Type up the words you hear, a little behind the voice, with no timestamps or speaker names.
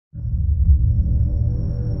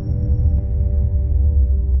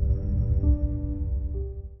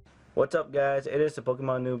What's up, guys? It is the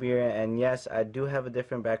Pokemon Noob here, and yes, I do have a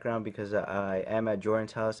different background because I am at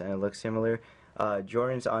Jordan's house and it looks similar.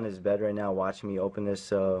 Jordan's on his bed right now watching me open this,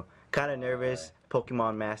 so kind of nervous.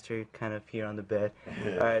 Pokemon Master kind of here on the bed.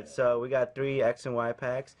 Alright, so we got 3 X and Y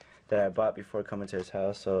packs that I bought before coming to his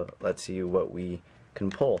house, so let's see what we can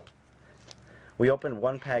pull. We opened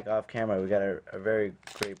one pack off camera. We got a very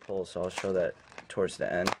great pull, so I'll show that towards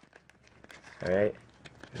the end. Alright?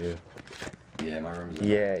 Yeah, my room's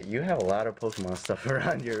Yeah, you have a lot of Pokemon stuff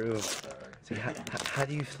around your room. So how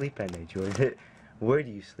do you sleep at night, Jordan? Where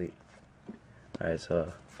do you sleep? Alright,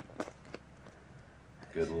 so...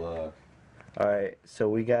 Good luck. Alright, so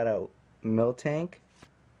we got a Miltank,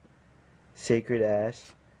 Sacred Ash,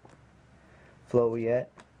 Floette,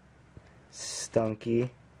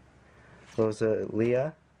 Stunky,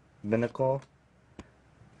 Rosalia, Binnacle,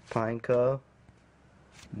 Pineco,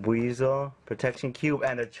 Weasel, Protection Cube,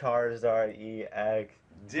 and a Charizard EX.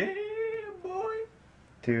 Damn, boy.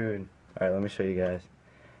 Dude. Alright, let me show you guys.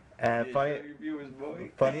 And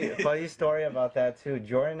funny story about that too.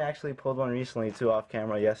 Jordan actually pulled one recently too off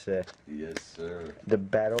camera yesterday. Yes, sir. The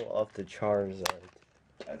Battle of the Charizard.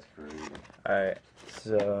 That's crazy. Alright,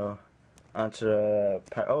 so onto the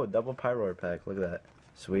double Pyroar pack. Look at that.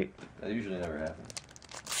 Sweet. That usually never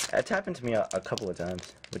happens. It's happened to me a couple of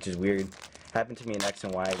times, which is weird. Happened to me in X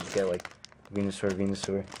and Y. I just get like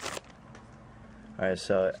Venusaur. Alright,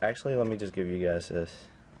 so actually let me just give you guys this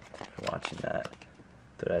for watching that.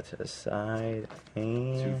 Throw that to the side.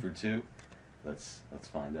 And 2 for 2. Let's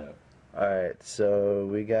find out. Alright, so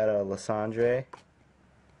we got a Lysandre,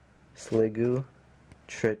 Sliggoo,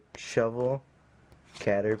 Shovel,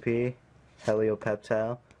 Caterpie,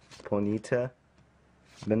 Helioptile, Ponyta,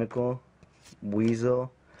 Binnacle,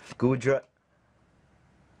 Weasel, Goodra.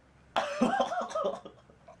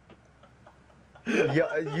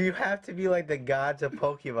 You have to be like the gods of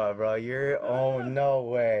Pokemon, bro. Oh, no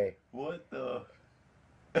way. What the?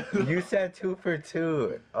 You said 2 for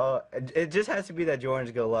 2. Oh, it just has to be that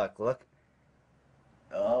Jordan's good luck. Look.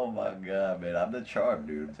 Oh my god, man. I'm the charm,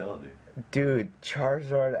 dude. I'm telling you. Dude,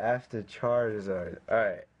 Charizard after Charizard.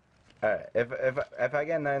 Alright. Alright. If I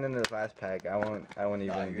get 9 in this last pack, I won't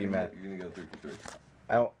even be mad. You're gonna go 3 for 3.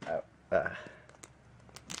 I won't.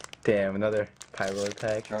 Damn, another Pyroar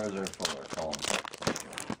pack. Charizard fuller, calling it.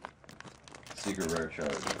 Secret rare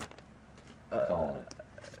Charizard. Calling it.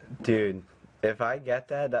 Dude, if I get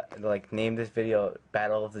that, like, name this video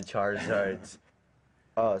Battle of the Charizards.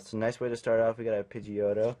 Oh, it's a nice way to start off. We got a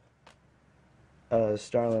Pidgeotto,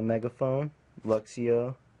 Starling Megaphone,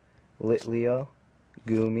 Luxio, Litleo,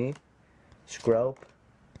 Goomy, Screlp,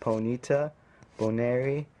 Ponyta,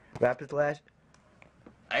 Boneri, Rapid Lash.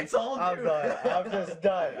 I told you! I'm done. I'm just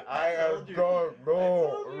done. I am done.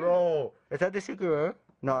 No. Is that the secret rare?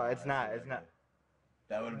 No, it's not. It's not.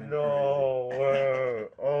 That would have been No way.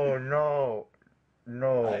 Oh, no.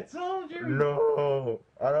 No. I told you! No.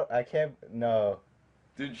 I can't. No.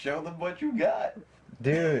 Dude, show them what you got.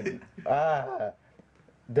 Dude. Did I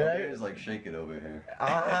just like shake it over here.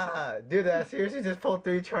 Dude, I seriously just pulled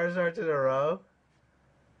 3 Charizards in a row?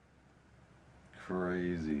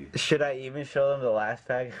 Crazy. Should I even show them the last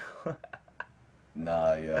pack?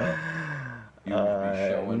 Nah, yo. You would be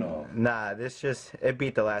showing off. Nah, it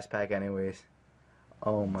beat the last pack anyways.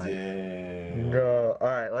 Oh my. Damn. No.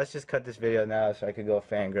 Alright, let's just cut this video now so I could go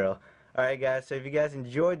fangirl. Alright guys, so if you guys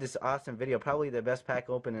enjoyed this awesome video, probably the best pack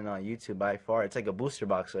opening on YouTube by far. It's like a booster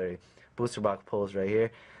box already. Booster box pulls right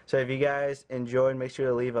here. So if you guys enjoyed, make sure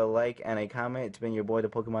to leave a like and a comment. It's been your boy, the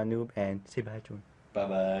Pokemon Noob, and say bye, Jordan.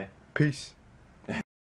 Bye-bye. Peace.